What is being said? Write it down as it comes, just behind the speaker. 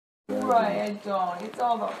Right, I don't. It's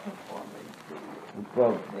all about performance.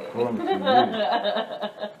 Well, performance for you.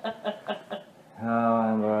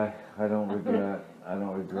 Oh, I don't regret. I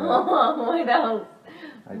don't regret. Oh, what else?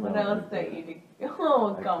 What else don't you do?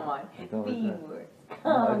 Oh, come on. Be words.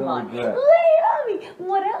 Come on. Lay it on me.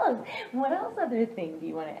 What else? What else other thing do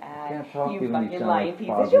you want to add? Can't talk you to fucking you lying piece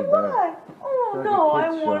of shit. What? Oh, no, I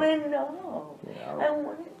want to know. I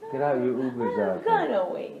want to know. Get out your Ubers out. I'm kind of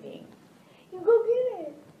waiting. You go get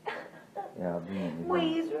it. Yeah, I'll be in the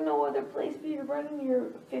Wait, is there no other place for you to run in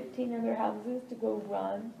your 15 other houses to go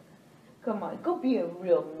run? Come on, go be a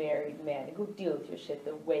real married man and go deal with your shit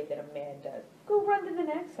the way that a man does. Go run to the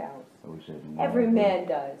next house. Every man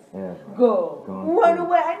does. Yeah. Go. Run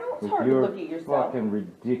away. I know it's hard to look at yourself. Fucking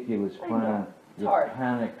ridiculous plan. It's hard.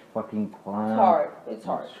 Panicked fucking plan. It's hard. It's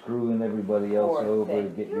hard. Screwing everybody else over to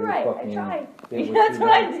get You're your right. fucking... I tried. That's That's what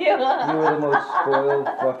I do. You're the most spoiled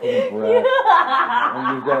fucking brat.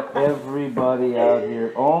 And you've got everybody out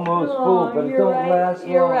here almost full, but it don't last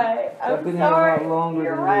long. You're right. I've been here a lot longer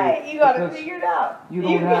You're than right. you. You got to figure it out. You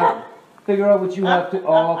don't have... Figure out what you have to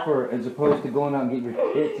offer as opposed to going out and get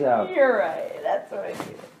your tits out. You're right. That's what I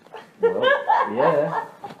do. Well, yeah.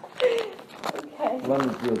 Okay.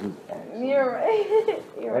 London Fields is excellent. You're right.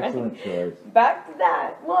 You're Excellent choice. Back to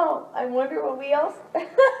that. Well, I wonder what we else... I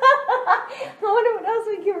wonder what else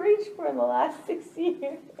we can reach for in the last 6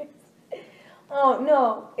 years. Oh,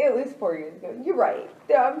 no. It was 4 years ago. You're right.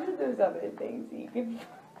 I'm sure there's other things that you can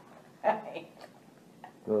find.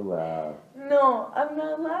 Go laugh. No, I'm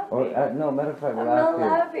not laughing. No, matter of fact, I'm not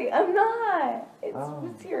laughing. I'm not.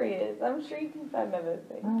 It's serious. I'm sure you can find other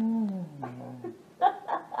things.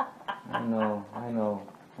 I know.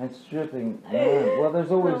 And stripping. Well,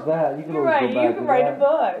 there's always that. You can always go back. You can write a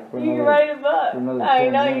book. You can write a book. I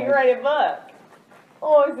know you can write a book.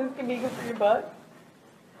 Oh, is this going to be good for your book?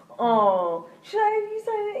 Oh, should I have you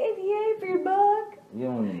sign an NDA for your book?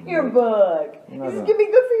 Your book. Is this going to be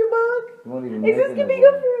good for your book? Is this going to be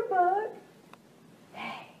good for your book?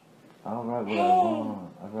 Hey. I'll write what I want.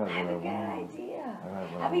 I have a good idea.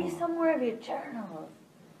 How about you sell more of your journals?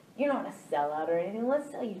 You don't want to sell out or anything. Let's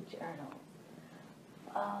sell you journals.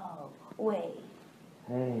 Oh, wait.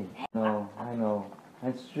 Hey. No, I know.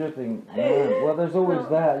 And stripping. Well, there's always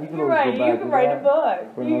that. You can always go back. You can write a book.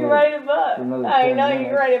 You can write a book. I know you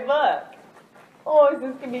can write a book. Oh, is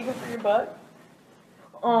this going to be good for your book?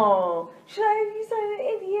 Oh, should I have you sign an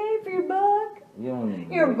NDA for your book?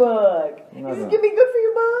 Your book. Is this going to be good for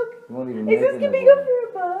your book? Is this going to be good for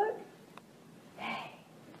your book? Hey.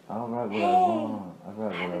 I'll write what I want. I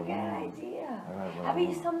have a good idea. How about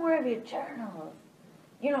you sell more of your journals?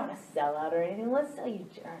 You don't want to sell out or anything. Let's sell you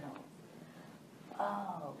journals.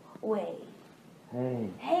 Oh, wait. Hey,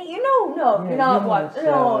 no, you're not watching.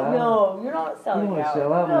 No, you're not selling out. You don't want to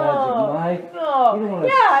sell out, Magic Mike. No. You don't want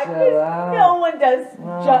to sell out. No one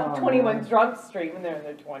does 21 Drunk Street when they're in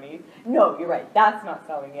their 20s. No, you're right. That's not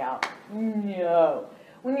selling out. No.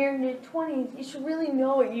 When you're in your 20s, you should really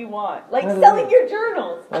know what you want. Like selling your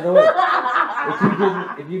journals. By the way,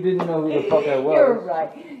 if you didn't know who the fuck I was. You're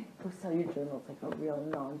right. Go sell your journals like a real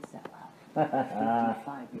non-sellout.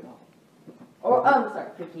 55-year-old. Or, I'm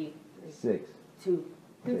sorry, 56.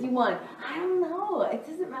 51. I don't know. It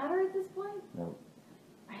doesn't matter at this point. No.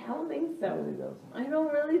 I don't think so. It really doesn't. I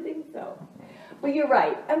don't really think so. But you're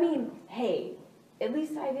right. I mean, hey, at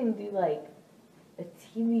least I didn't do like a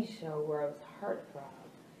TV show where I was heartthrob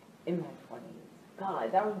in my 20s.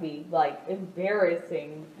 God, that would be like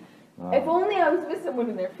embarrassing. If only I was with someone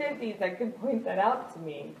in their 50s that could point that out to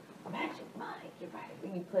me. Magic Mike, you're right.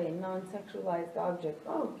 When you play a non-sexualized object.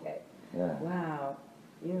 Oh, okay. Yeah. Wow.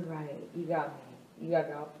 You're right. You got me. You got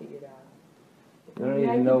it all figured out. You don't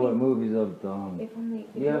even know what movies I've done.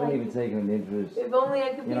 You haven't even taken an interest. If only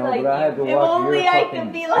I could be like you. But I had to watch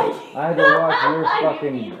I had to watch your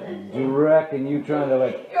fucking direct and you trying to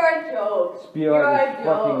like... You're a joke. Spew out these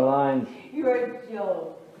fucking lines. You're a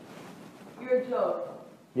joke. You're a joke.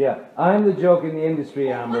 Yeah, I'm the joke in the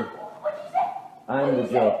industry, Amber. What'd you say? I'm the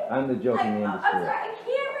joke. I'm the joke in the industry. I'm sorry. I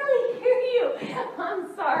can't really hear you.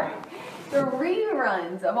 I'm sorry. The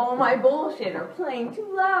reruns of all my bullshit are playing too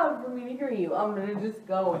loud for me to hear you. I'm gonna just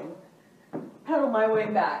go and pedal my way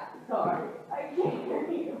back. Sorry. I can't hear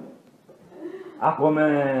you.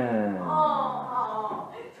 Aquaman. Oh,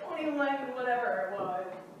 21, whatever it was.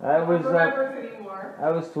 I was, I don't remember anymore. I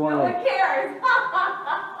was 20. No one cares.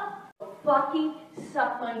 Fucking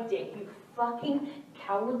suck my dick, you fucking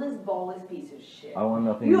cowardless, ballless piece of shit. I want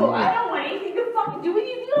nothing to do with you. I don't want anything to fucking do with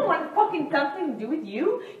you. You don't want fucking nothing to do with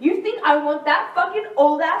you. You think I want that fucking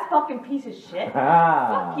old ass fucking piece of shit?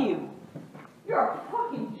 Fuck you. You're a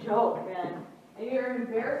fucking joke, man. And you're an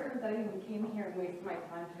embarrassment that I even came here and wasted my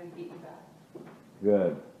time trying to get you back.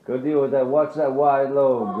 Good. Go deal with that. Watch that wide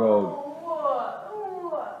load, bro.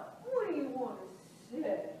 What do you want to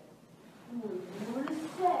say? What do you want to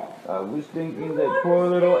say? I was thinking that poor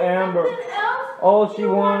little Amber. All she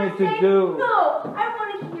wanted to do. No, I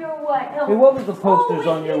want to hear what else. Hey, what was the posters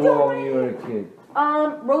on your wall when you were a kid?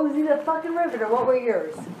 Rosie the fucking Riveter. What were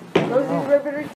yours? Rosie the Riveter